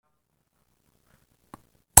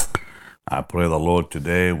I pray the Lord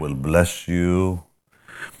today will bless you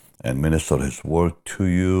and minister His word to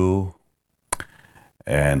you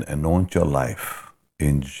and anoint your life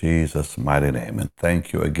in Jesus' mighty name. And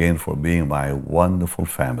thank you again for being my wonderful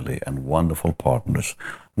family and wonderful partners.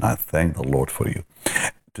 And I thank the Lord for you.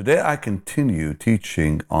 Today I continue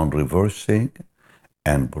teaching on reversing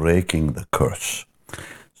and breaking the curse.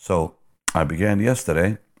 So I began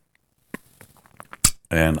yesterday,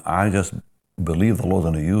 and I just believe the Lord's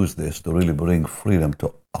going to use this to really bring freedom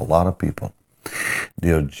to a lot of people.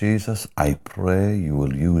 Dear Jesus, I pray you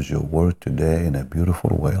will use your word today in a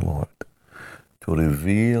beautiful way, Lord, to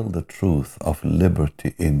reveal the truth of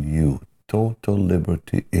liberty in you, total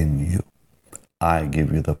liberty in you. I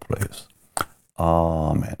give you the praise.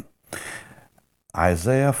 Amen.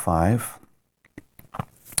 Isaiah 5,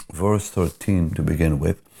 verse 13 to begin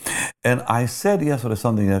with. And I said yesterday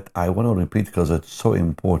something that I want to repeat because it's so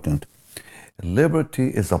important. Liberty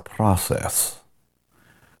is a process.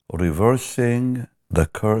 Reversing the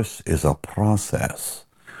curse is a process.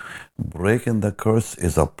 Breaking the curse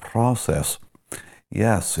is a process.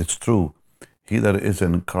 Yes, it's true. He that is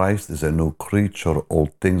in Christ is a new creature. All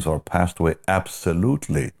things are passed away.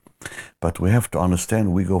 Absolutely. But we have to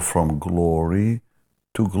understand we go from glory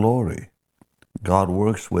to glory. God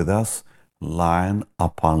works with us line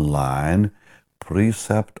upon line,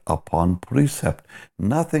 precept upon precept.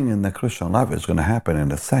 Nothing in the Christian life is going to happen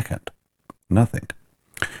in a second. Nothing.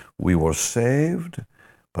 We were saved,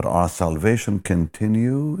 but our salvation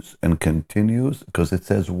continues and continues because it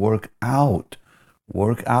says work out.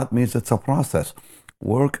 Work out means it's a process.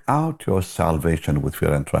 Work out your salvation with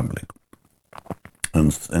fear and trembling.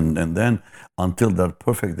 And then until that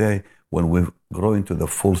perfect day when we grow into the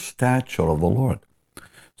full stature of the Lord.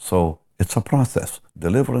 So it's a process.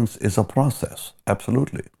 Deliverance is a process.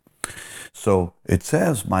 Absolutely. So it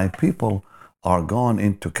says, my people are gone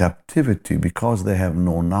into captivity because they have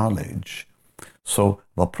no knowledge. So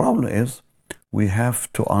the problem is we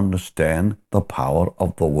have to understand the power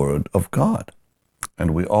of the Word of God.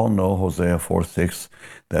 And we all know Hosea 4:6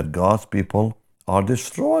 that God's people are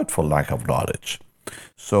destroyed for lack of knowledge.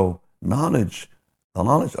 So the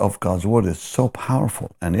knowledge of God's Word is so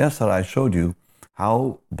powerful. And yesterday I showed you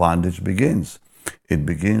how bondage begins. It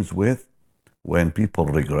begins with when people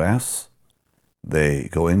regress, they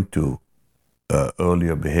go into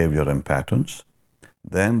earlier behavior and patterns.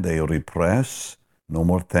 Then they repress, no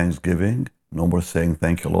more thanksgiving, no more saying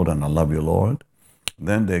thank you, Lord, and I love you, Lord.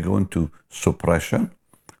 Then they go into suppression,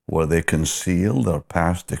 where they conceal their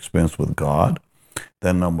past experience with God.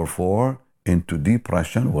 Then number 4, into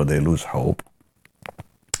depression, where they lose hope.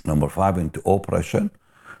 Number 5, into oppression,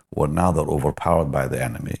 where now they're overpowered by the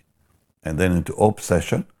enemy. And then into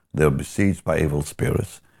obsession, they're besieged by evil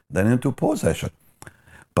spirits. Then into possession.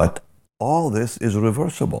 But all this is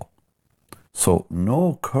reversible. So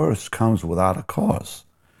no curse comes without a cause.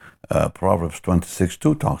 Proverbs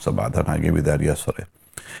 26:2 talks about that. I gave you that yesterday.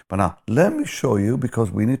 But now, let me show you,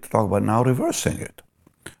 because we need to talk about now reversing it.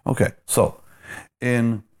 Okay, so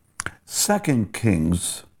in 2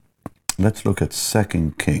 Kings, let's look at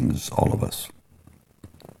 2 Kings, all of us.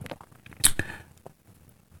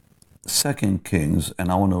 2 Kings,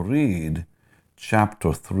 and I want to read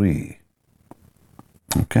chapter 3.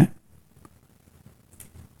 Okay?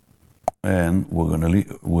 And we're going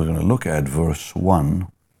to look at verse 1,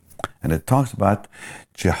 and it talks about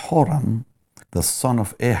Jehoram, the son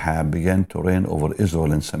of Ahab, began to reign over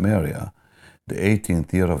Israel in Samaria, the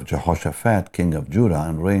 18th year of Jehoshaphat, king of Judah,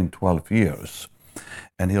 and reigned 12 years.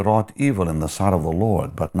 And he wrought evil in the sight of the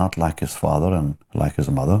Lord, but not like his father and like his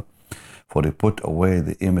mother, for he put away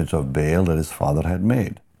the image of Baal that his father had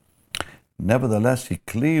made. Nevertheless, he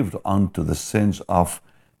cleaved unto the sins of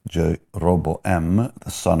Jeroboam, the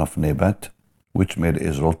son of Nebat, which made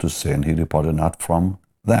Israel to sin. He departed not from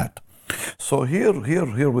that. So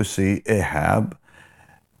here we see Ahab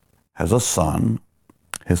has a son.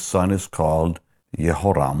 His son is called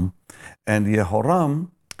Jehoram. And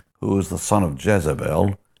Jehoram, who is the son of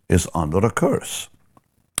Jezebel, is under a curse,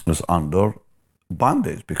 is under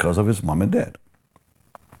bondage because of his mom and dad.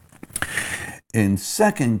 In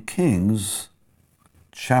 2 Kings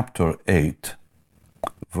chapter 8,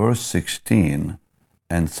 verse 16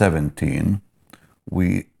 and 17,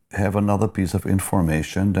 we have another piece of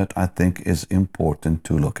information that I think is important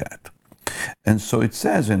to look at. And so it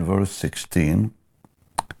says in verse 16,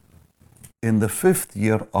 in the 5th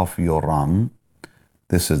year of Joram,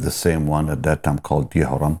 this is the same one at that time called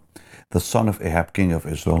Jehoram, the son of Ahab, king of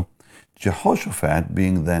Israel, Jehoshaphat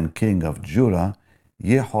being then king of Judah,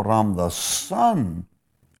 Jehoram the son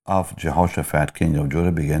of Jehoshaphat, king of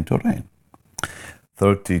Judah, began to reign.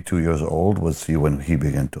 32 years old was he when he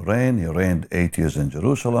began to reign. He reigned 8 years in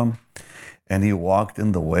Jerusalem, and he walked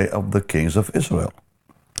in the way of the kings of Israel,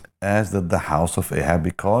 as did the house of Ahab,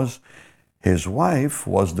 because his wife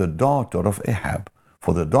was the daughter of Ahab.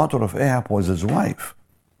 For the daughter of Ahab was his wife,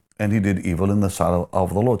 and he did evil in the sight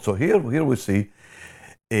of the Lord. So here we see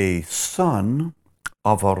a son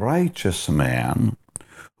of a righteous man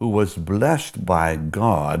who was blessed by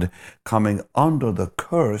God coming under the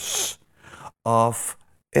curse of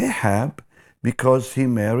Ahab because he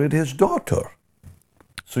married his daughter.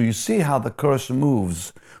 So you see how the curse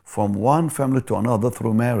moves from one family to another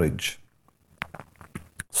through marriage.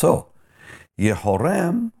 So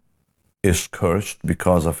Jehoram is cursed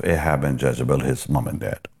because of Ahab and Jezebel, his mom and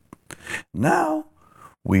dad. Now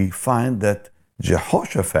we find that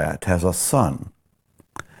Jehoshaphat has a son.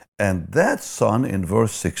 And that son, in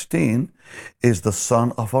verse 16, is the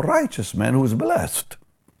son of a righteous man who is blessed.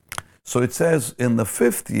 So it says, in the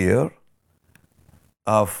 5th year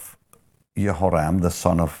of Jehoram, the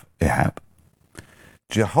son of Ahab,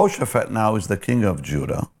 Jehoshaphat now is the king of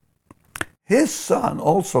Judah. His son,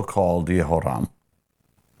 also called Jehoram,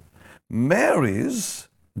 marries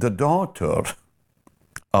the daughter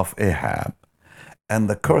of Ahab, and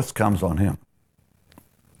the curse comes on him.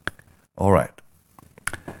 All right.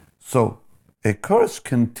 So a curse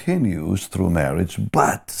continues through marriage,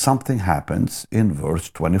 but something happens in verse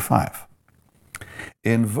 25.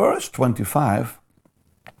 In verse 25,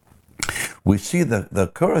 we see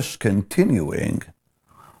the curse continuing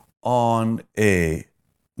on a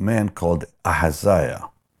man called Ahaziah.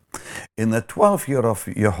 In the 12th year of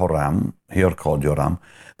Jehoram, here called Joram,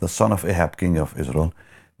 the son of Ahab, king of Israel,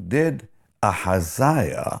 did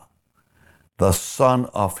Ahaziah, the son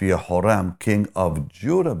of Jehoram, king of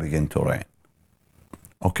Judah, begin to reign.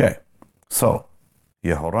 Okay, so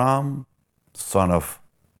Jehoram, son of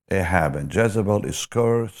Ahab and Jezebel, is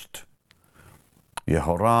cursed.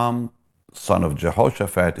 Jehoram, son of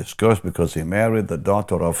Jehoshaphat, is cursed because he married the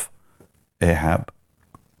daughter of Ahab.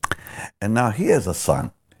 And now he has a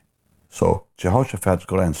son. So Jehoshaphat's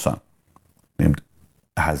grandson, named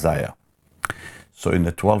Ahaziah. So in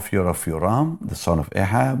the 12th year of Joram, the son of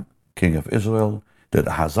Ahab, king of Israel, did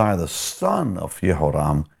Ahaziah, the son of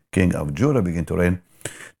Jehoram, king of Judah, begin to reign.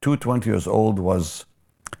 20 years old was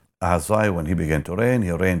Ahaziah when he began to reign. He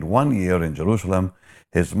reigned 1 year in Jerusalem.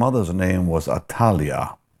 His mother's name was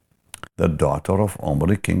Athaliah, the daughter of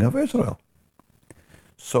Omri, king of Israel.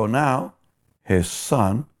 So now his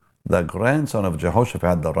son, the grandson of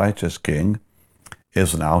Jehoshaphat, the righteous king,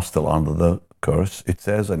 is now still under the curse. It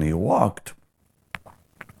says, and he walked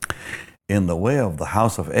in the way of the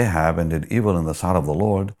house of Ahab and did evil in the sight of the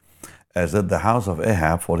Lord, as did the house of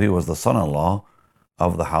Ahab, for he was the son-in-law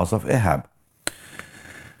of the house of Ahab.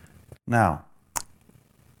 Now,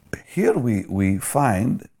 here we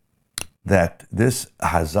find that this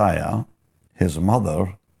Ahaziah, his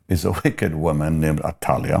mother, is a wicked woman named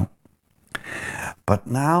Athaliah. But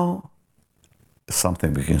now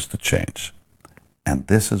something begins to change. And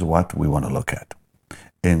this is what we want to look at.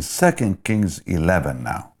 In 2 Kings 11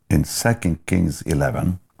 now, in 2 Kings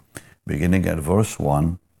 11, beginning at verse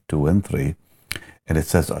 1, 2, and 3, and it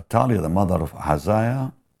says, Athaliah, the mother of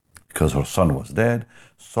Ahaziah, because her son was dead,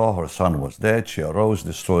 saw her son was dead, she arose,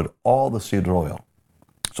 destroyed all the seed royal.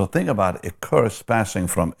 So think about a curse passing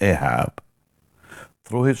from Ahab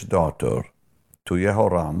through his daughter to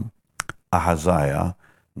Jehoram, Ahaziah.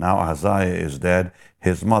 Now Ahaziah is dead.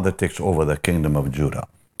 His mother takes over the kingdom of Judah.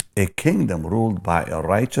 A kingdom ruled by a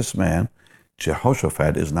righteous man,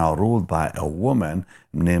 Jehoshaphat, is now ruled by a woman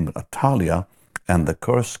named Athaliah. And the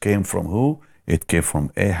curse came from who? It came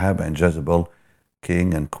from Ahab and Jezebel,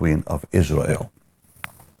 king and queen of Israel.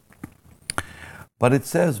 But it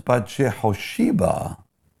says, but Jehosheba,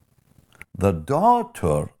 the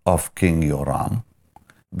daughter of King Joram,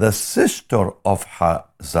 the sister of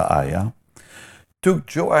Hazael,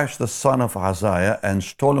 took Joash the son of Ahaziah and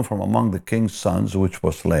stole him from among the king's sons which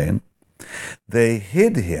were slain. They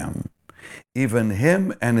hid him, even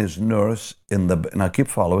him and his nurse, now keep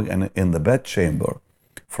following, and in the bedchamber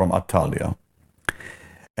from Athaliah.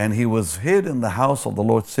 And he was hid in the house of the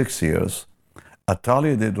Lord 6 years.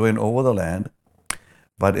 Athaliah did reign over the land.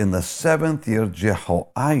 But in the 7th year,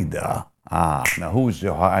 Jehoiada. Now who is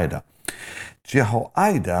Jehoiada?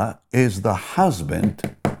 Jehoiada is the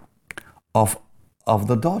husband of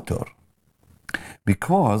the daughter.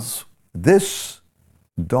 Because this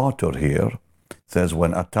daughter here says,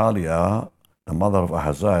 when Athaliah, the mother of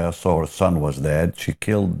Ahaziah, saw her son was dead, she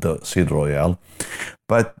killed the seed royal.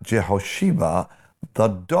 But Jehosheba, the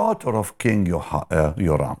daughter of King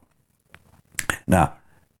Joram. Now,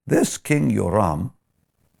 this King Joram,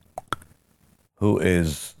 who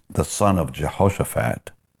is the son of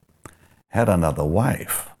Jehoshaphat, had another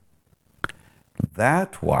wife.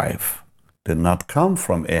 That wife did not come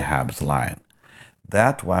from Ahab's line.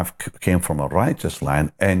 That wife came from a righteous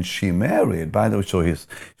line, and she married, by the way,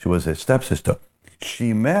 she was his stepsister.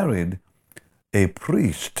 She married a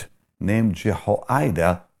priest named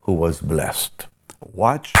Jehoiada who was blessed.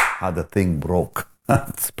 Watch how the thing broke.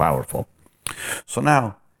 It's powerful. So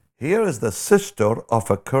now, here is the sister of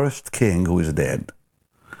a cursed king who is dead.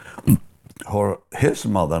 His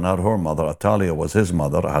mother, not her mother, Athaliah was his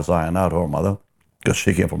mother, Hazael not her mother, because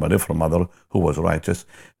she came from a different mother who was righteous,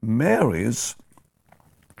 marries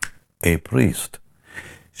a priest.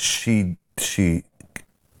 She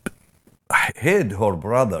hid her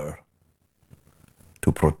brother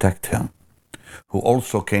to protect him, who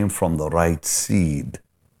also came from the right seed,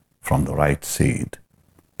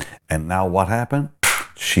 And now what happened?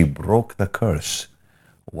 She broke the curse.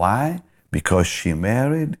 Why? Because she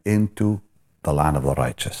married into the line of the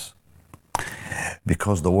righteous.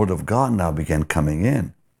 Because the word of God now began coming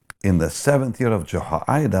in. In the 7th year of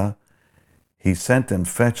Jehoiada, he sent and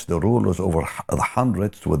fetched the rulers over the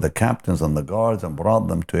hundreds with the captains and the guards and brought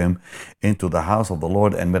them to him into the house of the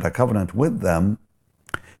Lord and made a covenant with them,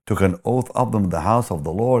 took an oath of them in the house of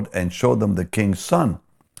the Lord and showed them the king's son.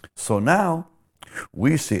 So now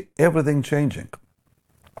we see everything changing.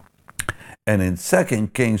 And in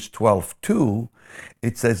 2 Kings 12:2,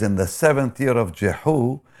 it says, in the 7th year of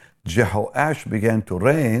Jehoash began to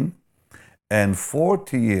reign, and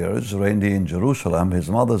 40 years reigned he in Jerusalem. His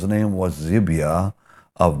mother's name was Zibiah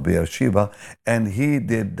of Beersheba, and he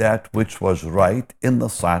did that which was right in the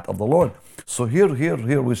sight of the Lord. So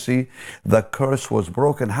here we see the curse was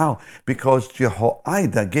broken. How? Because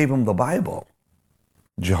Jehoiada gave him the Bible.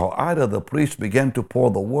 Jehoiada the priest began to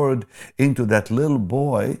pour the word into that little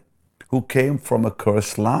boy who came from a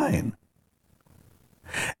cursed line.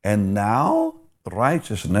 And now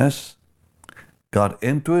righteousness got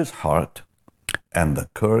into his heart, and the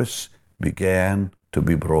curse began to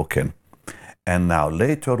be broken. And now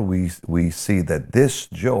later we see that this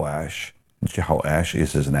Jehoash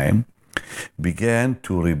is his name, began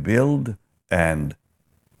to rebuild and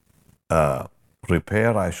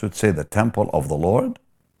repair, I should say, the temple of the Lord.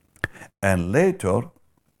 And later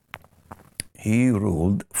he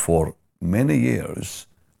ruled for many years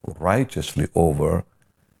righteously over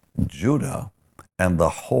Judah, and the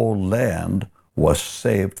whole land was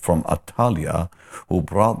saved from Athaliah, who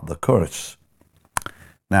brought the curse.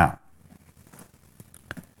 Now,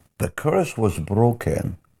 the curse was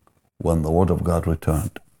broken when the word of God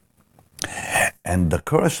returned. And the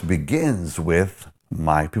curse begins with,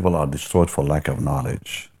 my people are destroyed for lack of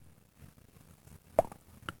knowledge.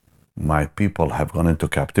 My people have gone into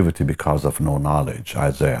captivity because of no knowledge.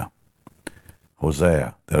 Isaiah.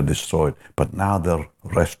 Hosea, they're destroyed. But now they're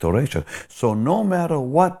restoration. So no matter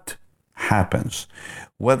what happens,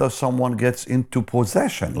 whether someone gets into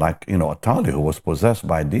possession, like, Athaliah, who was possessed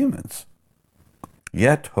by demons,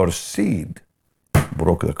 yet her seed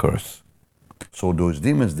broke the curse. So those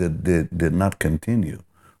demons did not continue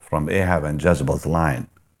from Ahab and Jezebel's line.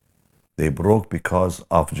 They broke because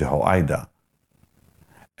of Jehoiada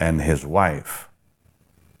and his wife.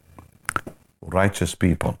 Righteous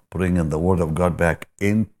people bringing the word of God back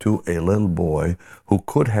into a little boy who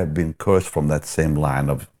could have been cursed from that same line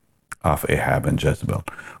of Ahab and Jezebel,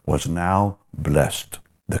 was now blessed.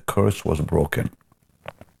 The curse was broken.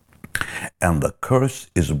 And the curse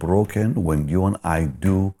is broken when you and I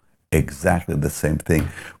do exactly the same thing.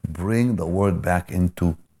 Bring the word back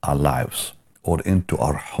into our lives, or into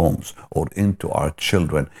our homes, or into our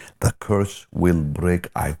children. The curse will break,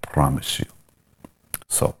 I promise you.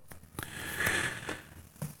 So,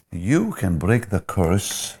 you can break the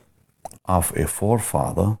curse of a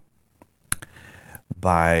forefather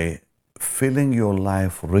by filling your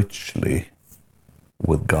life richly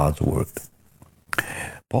with God's word.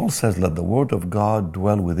 Paul says, let the word of God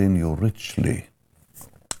dwell within you richly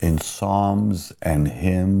in psalms and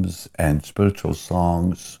hymns and spiritual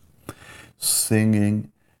songs,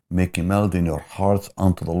 singing, making melody in your hearts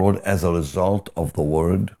unto the Lord as a result of the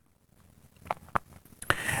word.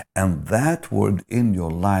 And that word in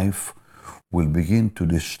your life will begin to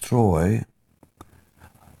destroy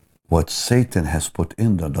what Satan has put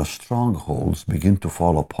in there. The strongholds begin to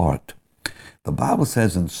fall apart. The Bible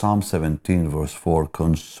says in Psalm 17, verse 4,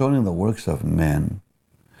 concerning the works of men,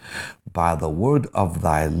 by the word of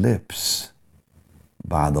thy lips,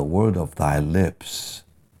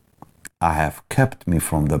 I have kept me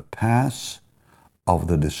from the paths of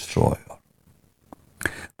the destroyer.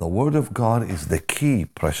 The word of God is the key,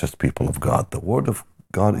 precious people of God. The word of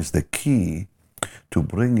God is the key to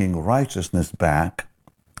bringing righteousness back,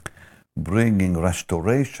 bringing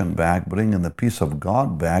restoration back, bringing the peace of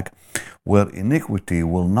God back, where iniquity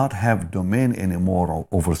will not have domain anymore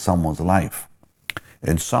over someone's life.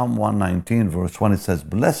 In Psalm 119, verse 1, it says,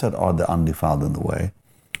 "Blessed are the undefiled in the way,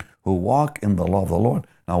 who walk in the law of the Lord."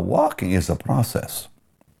 Now, walking is a process.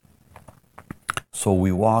 So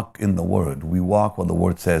we walk in the Word. We walk what the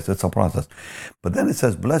Word says. It's a process. But then it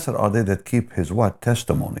says, "Blessed are they that keep His" what?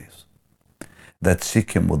 Testimonies. That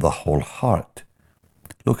seek Him with the whole heart.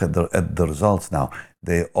 Look at the results now.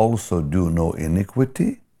 They also do no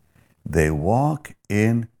iniquity. They walk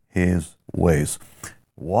in His ways.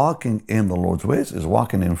 Walking in the Lord's ways is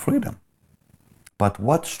walking in freedom. But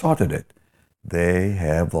what started it? They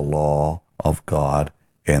have the law of God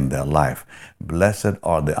in their life. Blessed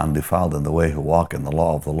are the undefiled in the way, who walk in the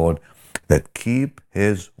law of the Lord, that keep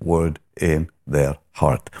His word in their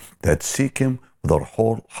heart, that seek Him with their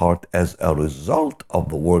whole heart as a result of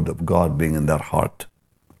the word of God being in their heart.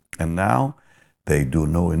 And now they do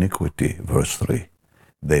no iniquity, verse 3.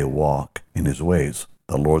 They walk in His ways.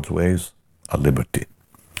 The Lord's ways are liberty.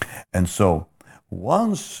 And so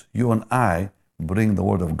once you and I bring the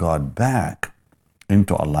word of God back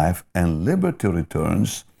into our life and liberty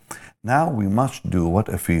returns, now we must do what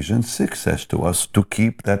Ephesians 6 says to us to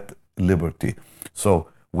keep that liberty. So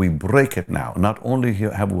we break it now. Not only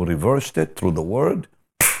have we reversed it through the word,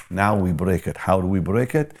 now we break it. How do we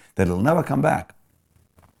break it? That it'll never come back.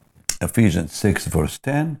 Ephesians 6 verse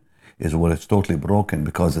 10 is where it's totally broken,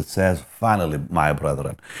 because it says, "Finally, my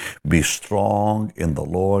brethren, be strong in the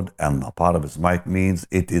Lord," and a part of His might means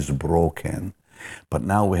it is broken. But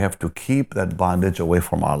now we have to keep that bondage away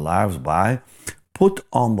from our lives by put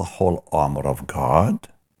on the whole armor of God,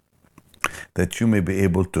 that you may be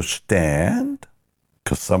able to stand,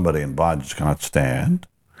 because somebody in bondage cannot stand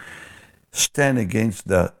against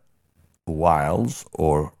the wiles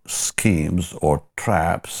or schemes or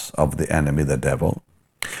traps of the enemy, the devil.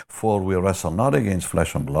 For we wrestle not against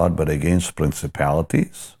flesh and blood, but against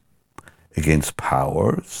principalities, against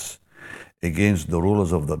powers, against the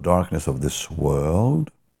rulers of the darkness of this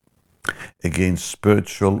world, against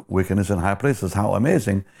spiritual wickedness in high places. How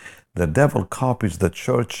amazing. The devil copies the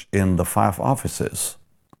church in the 5 offices.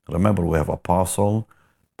 Remember, we have apostle,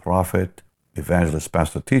 prophet, evangelist,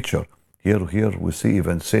 pastor, teacher. Here we see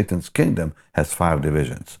even Satan's kingdom has 5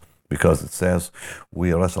 divisions, because it says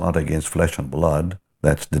we wrestle not against flesh and blood.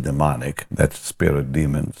 That's the demonic, that's spirit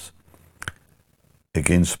demons.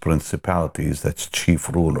 Against principalities, that's chief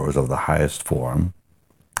rulers of the highest form.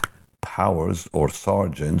 Powers or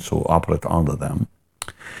sergeants who operate under them.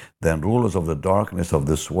 Then rulers of the darkness of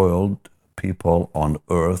this world, people on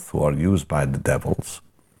earth who are used by the devils.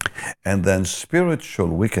 And then spiritual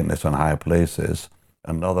wickedness in high places,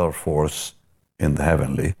 another force in the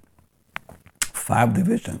heavenly. 5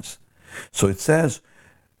 divisions. So it says,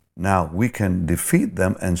 now we can defeat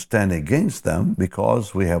them and stand against them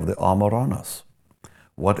because we have the armor on us.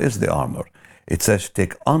 What is the armor? It says,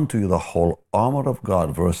 "Take unto you the whole armor of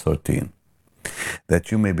God," verse 13,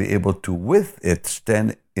 "that you may be able to with it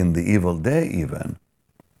stand in the evil day even,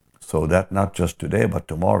 so that not just today but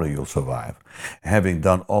tomorrow you'll survive. Having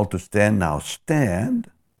done all to stand, now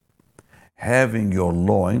stand, having your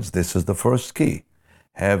loins," this is the first key,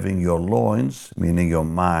 having your loins, meaning your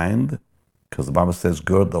mind, because the Bible says,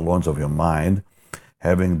 "Gird the loins of your mind,"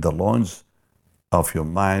 having the loins of your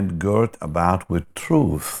mind girt about with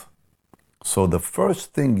truth. So the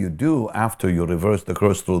first thing you do after you reverse the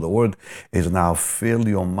curse through the word is now fill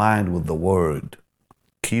your mind with the word.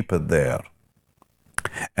 Keep it there.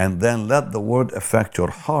 And then let the word affect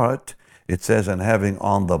your heart. It says, "and having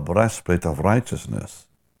on the breastplate of righteousness."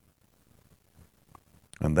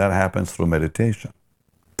 And that happens through meditation.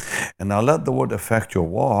 And now let the word affect your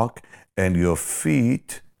walk, and your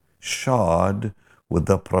feet shod with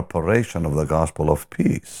the preparation of the gospel of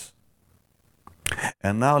peace.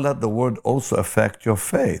 And now let the word also affect your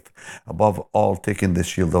faith. Above all, taking the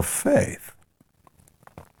shield of faith,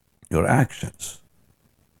 your actions.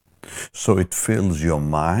 So it fills your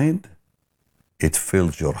mind, it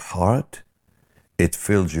fills your heart, it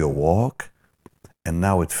fills your walk, and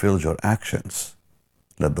now it fills your actions.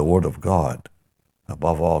 Let the word of God,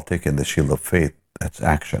 above all, taking the shield of faith, that's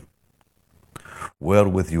action,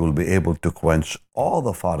 wherewith you will be able to quench all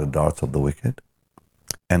the fiery darts of the wicked.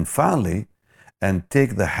 And finally, and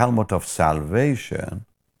take the helmet of salvation,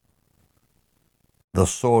 the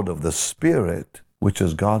sword of the Spirit, which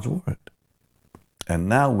is God's word. And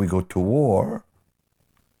now we go to war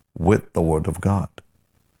with the word of God.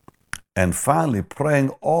 And finally, praying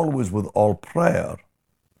always with all prayer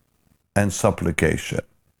and supplication.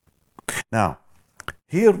 Now,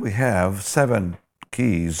 here we have 7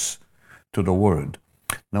 keys to the Word.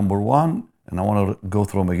 Number one, and I want to go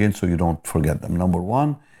through them again so you don't forget them. Number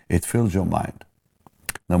one, it fills your mind.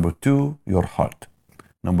 Number two, your heart.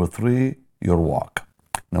 Number three, your walk.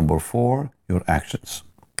 Number four, your actions.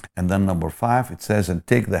 And then number five, it says, and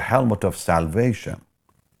take the helmet of salvation.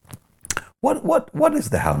 What is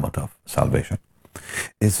the helmet of salvation?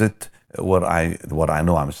 Is it what I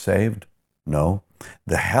know I'm saved? No.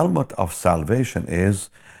 The helmet of salvation is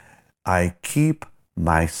I keep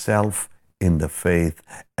myself in the faith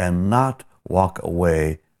and not walk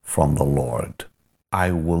away from the Lord.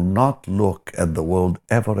 I will not look at the world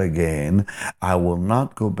ever again. I will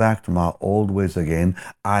not go back to my old ways again.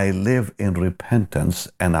 I live in repentance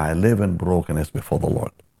and I live in brokenness before the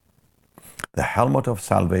Lord. The helmet of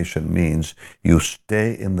salvation means you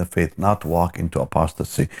stay in the faith, not walk into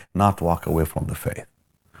apostasy, not walk away from the faith.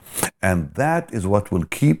 And that is what will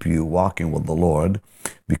keep you walking with the Lord,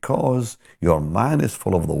 because your mind is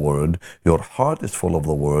full of the Word, your heart is full of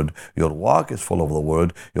the Word, your walk is full of the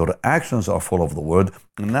Word, your actions are full of the Word.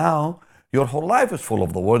 Now, your whole life is full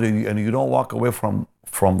of the Word, and you don't walk away from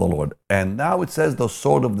the Lord. And now it says the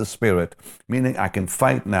sword of the Spirit, meaning I can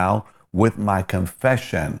fight now with my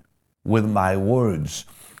confession, with my words.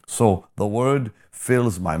 So the Word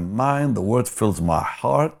fills my mind, the Word fills my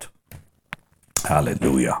heart.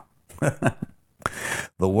 Hallelujah.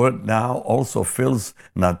 The Word now also fills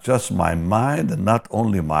not just my mind and not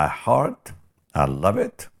only my heart. I love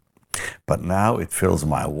it. But now it fills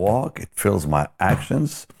my walk, it fills my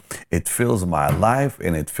actions, it fills my life,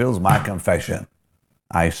 and it fills my confession.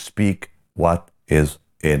 I speak what is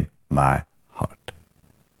in my heart.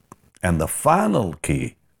 And the final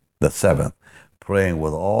key, the seventh, praying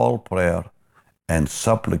with all prayer and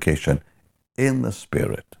supplication in the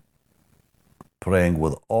Spirit. Praying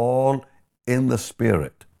with all in the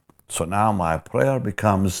Spirit. So now my prayer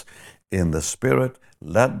becomes in the Spirit,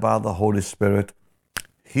 led by the Holy Spirit.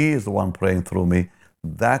 He is the one praying through me.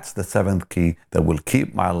 That's the seventh key that will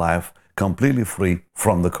keep my life completely free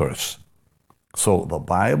from the curse. So the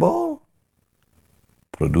Bible,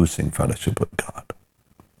 producing fellowship with God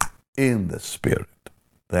in the Spirit.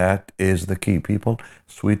 That is the key, people.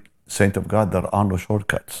 Sweet saint of God, there are no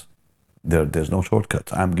shortcuts. There's no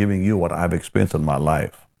shortcuts. I'm giving you what I've experienced in my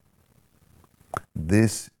life.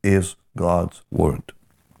 This is God's Word.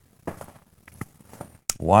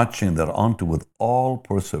 Watching thereunto with all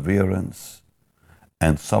perseverance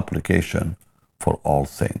and supplication for all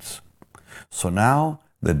saints. So now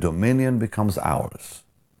the dominion becomes ours.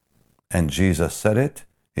 And Jesus said it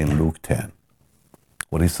in Luke 10,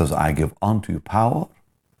 where he says, I give unto you power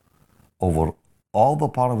over all the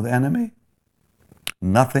power of the enemy.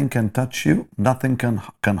 Nothing can touch you. Nothing can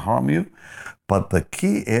harm you. But the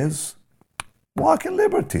key is walk in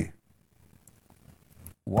liberty.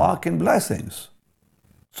 Walk in blessings.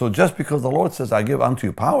 So just because the Lord says, I give unto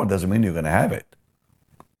you power, doesn't mean you're going to have it.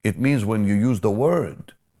 It means when you use the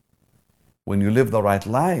Word, when you live the right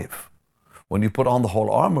life, when you put on the whole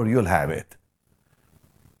armor, you'll have it.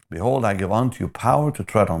 Behold, I give unto you power to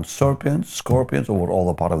tread on serpents, scorpions, over all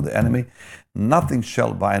the power of the enemy. Nothing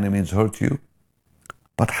shall by any means hurt you.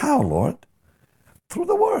 But how, Lord? Through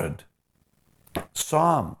the Word.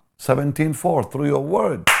 Psalm 17:4, through your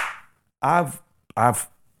Word. I've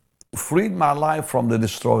freed my life from the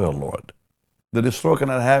destroyer, Lord. The destroyer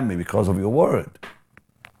cannot have me because of your Word.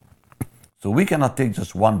 So we cannot take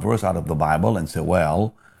just one verse out of the Bible and say,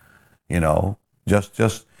 well,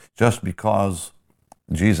 just because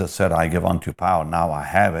Jesus said, I give unto you power, now I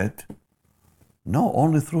have it. No,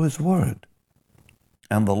 only through His Word.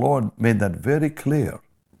 And the Lord made that very clear,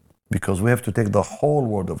 because we have to take the whole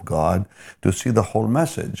Word of God to see the whole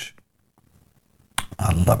message.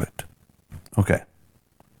 I love it. Okay.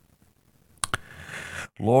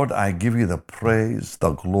 Lord, I give you the praise,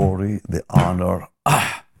 the glory, the honor.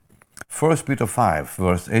 1 Peter 5,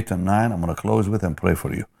 verse 8 and 9, I'm going to close with and pray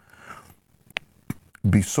for you.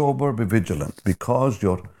 Be sober, be vigilant, because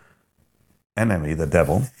your enemy, the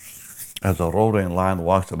devil, as a roaring lion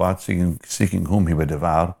walks about seeking whom he may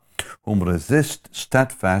devour, whom resist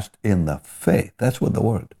steadfast in the faith. That's what the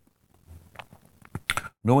word.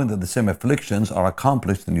 Knowing that the same afflictions are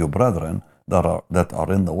accomplished in your brethren that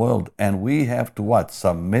are in the world. And we have to what?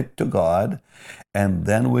 Submit to God, and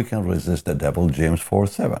then we can resist the devil, James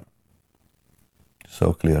 4:7.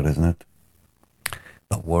 So clear, isn't it?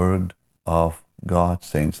 The Word of God,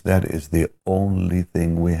 saints, that is the only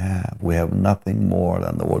thing we have. We have nothing more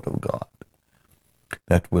than the Word of God.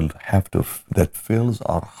 That fills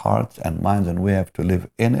our hearts and minds, and we have to live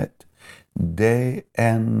in it day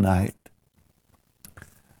and night.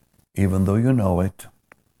 Even though you know it,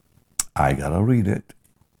 I gotta read it.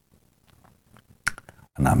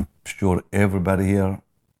 And I'm sure everybody here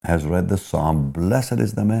has read the psalm, blessed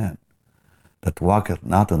is the man that walketh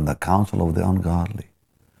not in the counsel of the ungodly,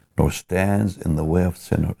 nor stands in the way of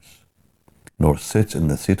sinners, nor sits in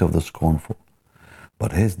the seat of the scornful.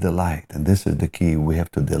 But his delight, and this is the key, we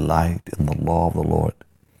have to delight in the law of the Lord.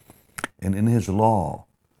 And in his law,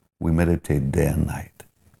 we meditate day and night.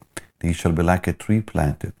 He shall be like a tree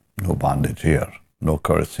planted, no bondage here, no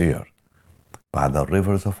curse here, by the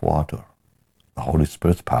rivers of water, the Holy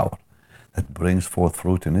Spirit's power, that brings forth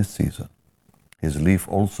fruit in his season. His leaf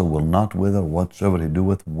also will not wither, whatsoever he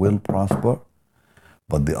doeth will prosper.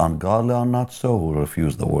 But the ungodly are not so, who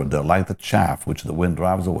refuse the word. They are like the chaff which the wind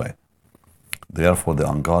drives away. Therefore the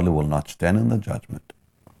ungodly will not stand in the judgment,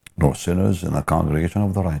 nor sinners in the congregation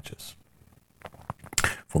of the righteous.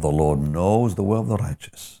 For the Lord knows the way of the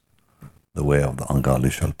righteous, the way of the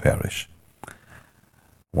ungodly shall perish.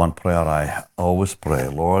 One prayer I always pray,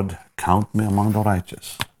 Lord, count me among the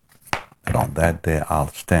righteous, and on that day I'll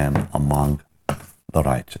stand among the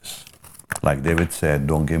righteous. Like David said,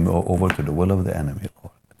 don't give me over to the will of the enemy,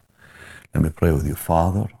 Lord. Let me pray with you,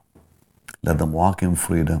 Father. Let them walk in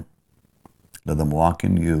freedom. Let them walk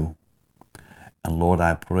in you. And Lord,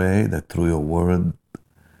 I pray that through your word,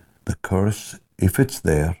 the curse, if it's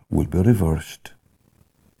there, will be reversed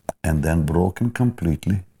and then broken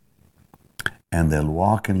completely. And they'll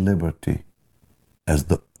walk in liberty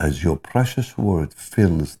as your precious word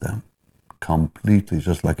fills them completely,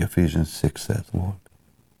 just like Ephesians 6 says, Lord.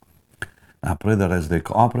 I pray that as they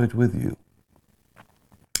cooperate with you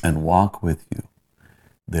and walk with you,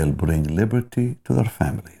 they'll bring liberty to their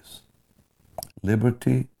families,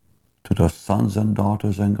 liberty to their sons and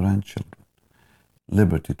daughters and grandchildren,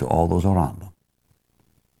 liberty to all those around them.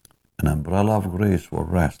 An umbrella of grace will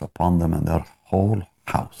rest upon them and their whole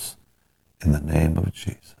house in the name of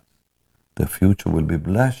Jesus. The future will be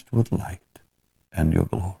blessed with light and your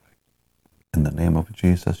glory. In the name of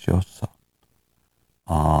Jesus, your Son.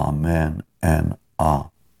 Amen and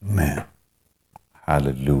amen.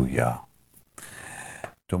 Hallelujah.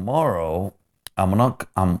 Tomorrow, I'm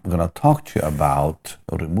going to talk to you about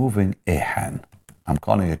removing Achan. I'm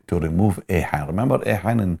calling it to remove Achan. Remember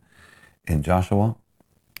Achan in Joshua?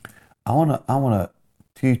 I want to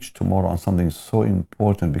teach tomorrow on something so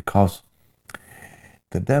important, because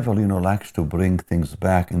the devil, likes to bring things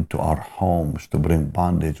back into our homes, to bring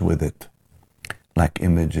bondage with it, like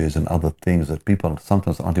images and other things that people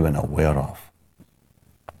sometimes aren't even aware of.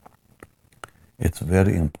 It's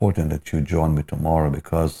very important that you join me tomorrow,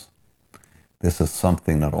 because this is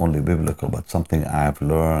something not only biblical, but something I've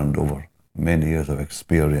learned over many years of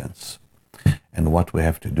experience, and what we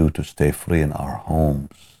have to do to stay free in our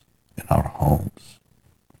homes,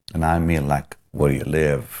 And I mean like where you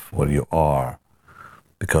live, where you are,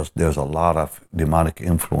 because there's a lot of demonic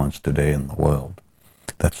influence today in the world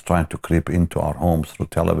that's trying to creep into our homes through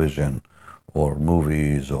television or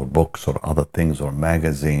movies or books or other things or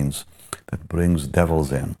magazines that brings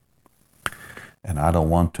devils in. And I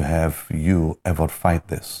don't want to have you ever fight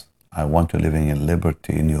this. I want you living in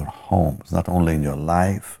liberty in your homes, not only in your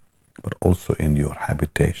life, but also in your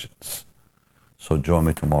habitations. So join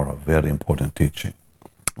me tomorrow, very important teaching.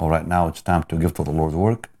 All right, now it's time to give to the Lord's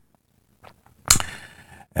work.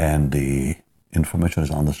 And the information is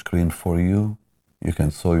on the screen for you. You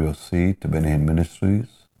can sow your seed to Benny Hinn Ministries,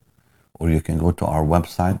 or you can go to our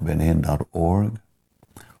website, bennyhinn.org,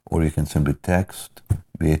 or you can simply text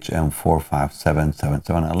BHM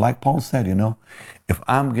 45777. And like Paul said, if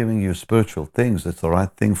I'm giving you spiritual things, it's the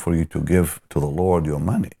right thing for you to give to the Lord your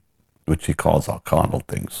money, which he calls our carnal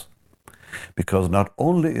things. Because not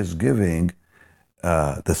only is giving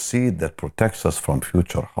the seed that protects us from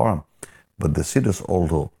future harm, but the seed is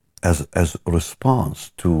also as a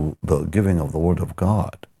response to the giving of the Word of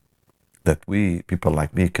God, that we, people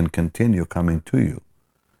like me, can continue coming to you.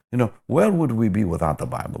 Where would we be without the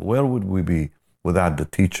Bible? Where would we be without the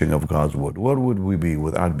teaching of God's Word? Where would we be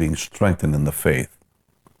without being strengthened in the faith?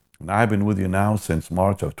 And I've been with you now since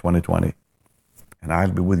March of 2020, and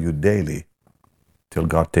I'll be with you daily till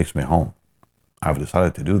God takes me home. I've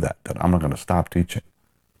decided to do that I'm not going to stop teaching.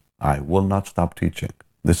 I will not stop teaching.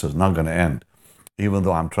 This is not going to end. Even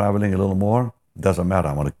though I'm traveling a little more, it doesn't matter.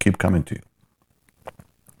 I'm going to keep coming to you.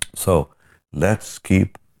 So let's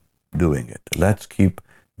keep doing it. Let's keep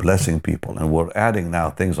blessing people. And we're adding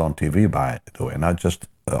now things on TV, by the way, not just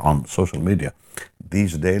on social media.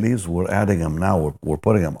 These dailies, we're adding them now. We're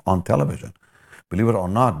putting them on television. Believe it or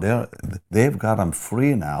not, they've got them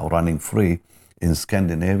free now, running free in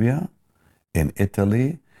Scandinavia, in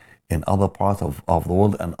Italy, in other parts of the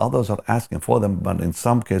world, and others are asking for them, but in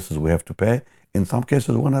some cases we have to pay. In some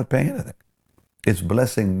cases we're not paying anything. It's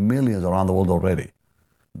blessing millions around the world already.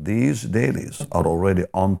 These dailies are already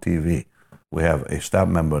on TV. We have a staff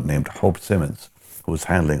member named Hope Simmons who's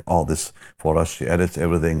handling all this for us. She edits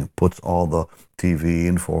everything, puts all the TV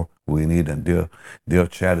info we need, and dear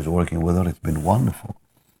Chad is working with her. It's been wonderful.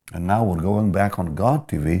 And now we're going back on God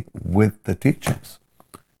TV with the teachings.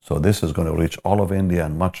 So this is going to reach all of India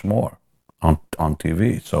and much more on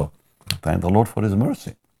TV. So thank the Lord for His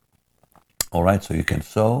mercy. All right, so you can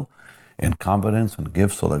sow in confidence and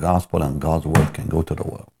give so the gospel and God's word can go to the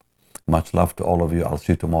world. Much love to all of you. I'll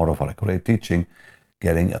see you tomorrow for a great teaching,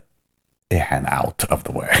 getting a hand out of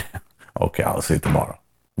the way. Okay, I'll see you tomorrow.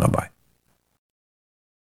 Bye-bye.